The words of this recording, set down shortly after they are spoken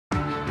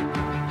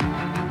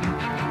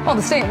Well,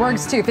 the state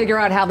works to figure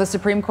out how the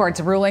Supreme Court's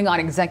ruling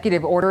on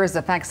executive orders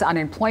affects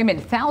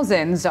unemployment.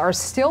 Thousands are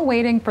still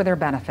waiting for their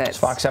benefits.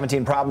 Fox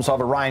 17 problem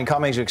solver Ryan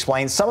Cummings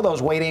explains some of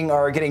those waiting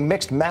are getting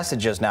mixed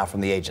messages now from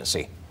the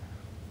agency.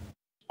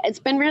 It's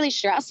been really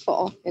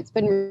stressful. It's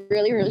been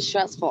really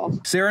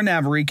stressful. Sarah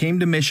Navarre came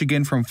to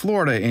Michigan from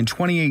Florida in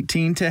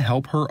 2018 to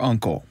help her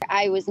uncle.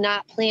 I was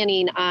not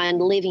planning on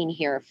living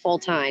here full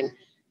time.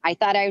 I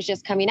thought I was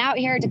just coming out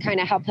here to kind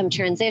of help him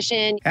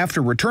transition.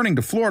 After returning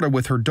to Florida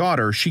with her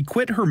daughter, she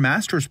quit her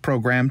master's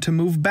program to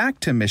move back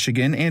to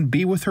Michigan and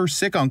be with her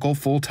sick uncle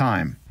full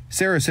time.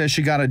 Sarah says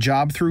she got a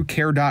job through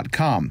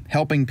care.com,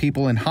 helping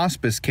people in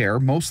hospice care,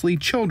 mostly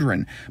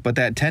children, but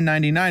that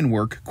 1099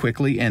 work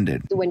quickly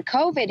ended. When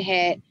COVID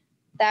hit,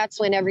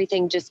 that's when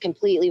everything just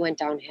completely went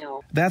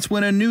downhill. That's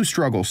when a new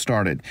struggle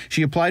started.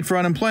 She applied for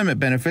unemployment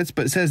benefits,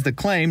 but says the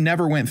claim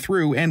never went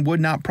through and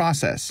would not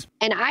process.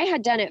 And I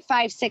had done it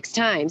 5-6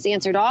 times,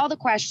 answered all the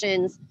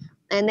questions,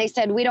 and they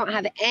said, we don't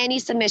have any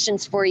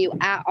submissions for you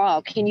at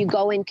all. Can you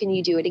go in? Can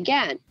you do it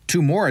again?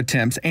 2 more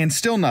attempts and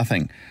still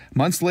nothing.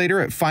 Months later,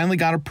 it finally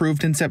got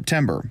approved in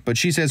September, but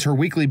she says her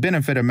weekly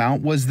benefit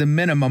amount was the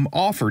minimum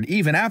offered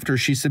even after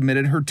she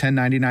submitted her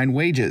 1099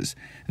 wages.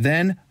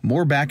 Then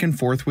more back and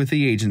forth with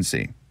the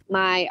agency.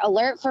 My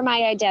alert for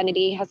my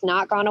identity has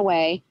not gone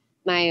away.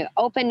 My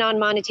open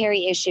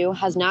non-monetary issue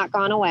has not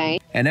gone away.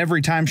 And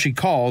every time she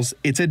calls,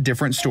 it's a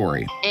different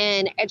story.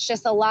 And it's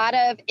just a lot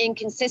of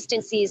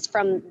inconsistencies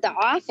from the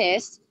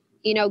office,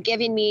 you know,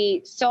 giving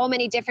me so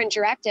many different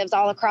directives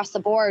all across the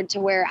board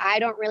to where I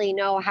don't really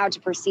know how to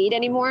proceed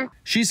anymore.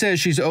 She says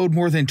she's owed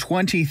more than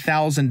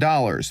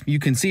 $20,000. You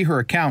can see her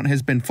account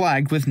has been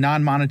flagged with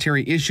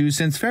non-monetary issues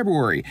since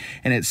February,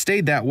 and it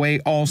stayed that way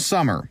all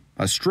summer.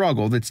 A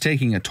struggle that's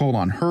taking a toll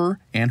on her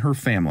and her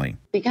family.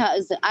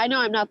 Because I know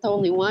I'm not the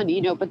only one, you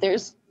know, but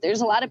there's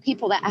a lot of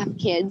people that have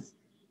kids,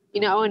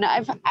 you know, and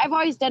I've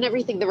always done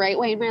everything the right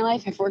way in my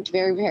life. I've worked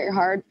very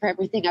hard for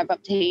everything I've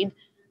obtained.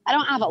 I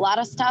don't have a lot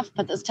of stuff,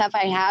 but the stuff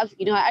I have,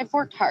 you know, I've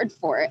worked hard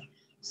for it.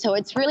 So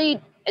it's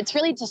really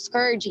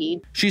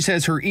discouraging. She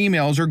says her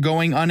emails are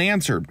going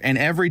unanswered, and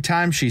every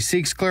time she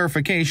seeks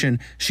clarification,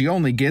 she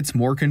only gets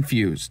more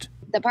confused.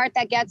 The part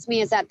that gets me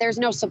is that there's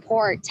no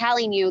support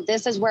telling you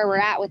this is where we're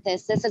at with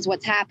this. This is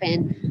what's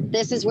happened.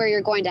 This is where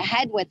you're going to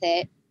head with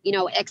it. You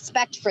know,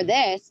 expect for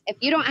this. If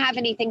you don't have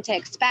anything to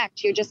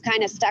expect, you're just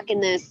kind of stuck in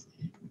this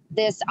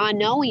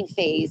unknowing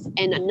phase,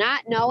 and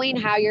not knowing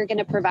how you're going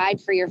to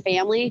provide for your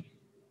family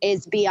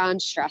is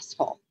beyond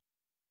stressful.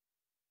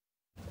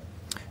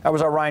 That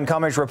was our Ryan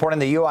Cummings reporting.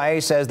 The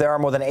UIA says there are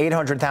more than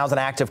 800,000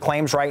 active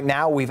claims right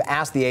now. We've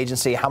asked the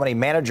agency how many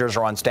managers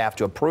are on staff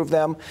to approve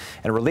them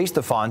and release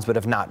the funds, but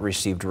have not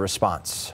received a response.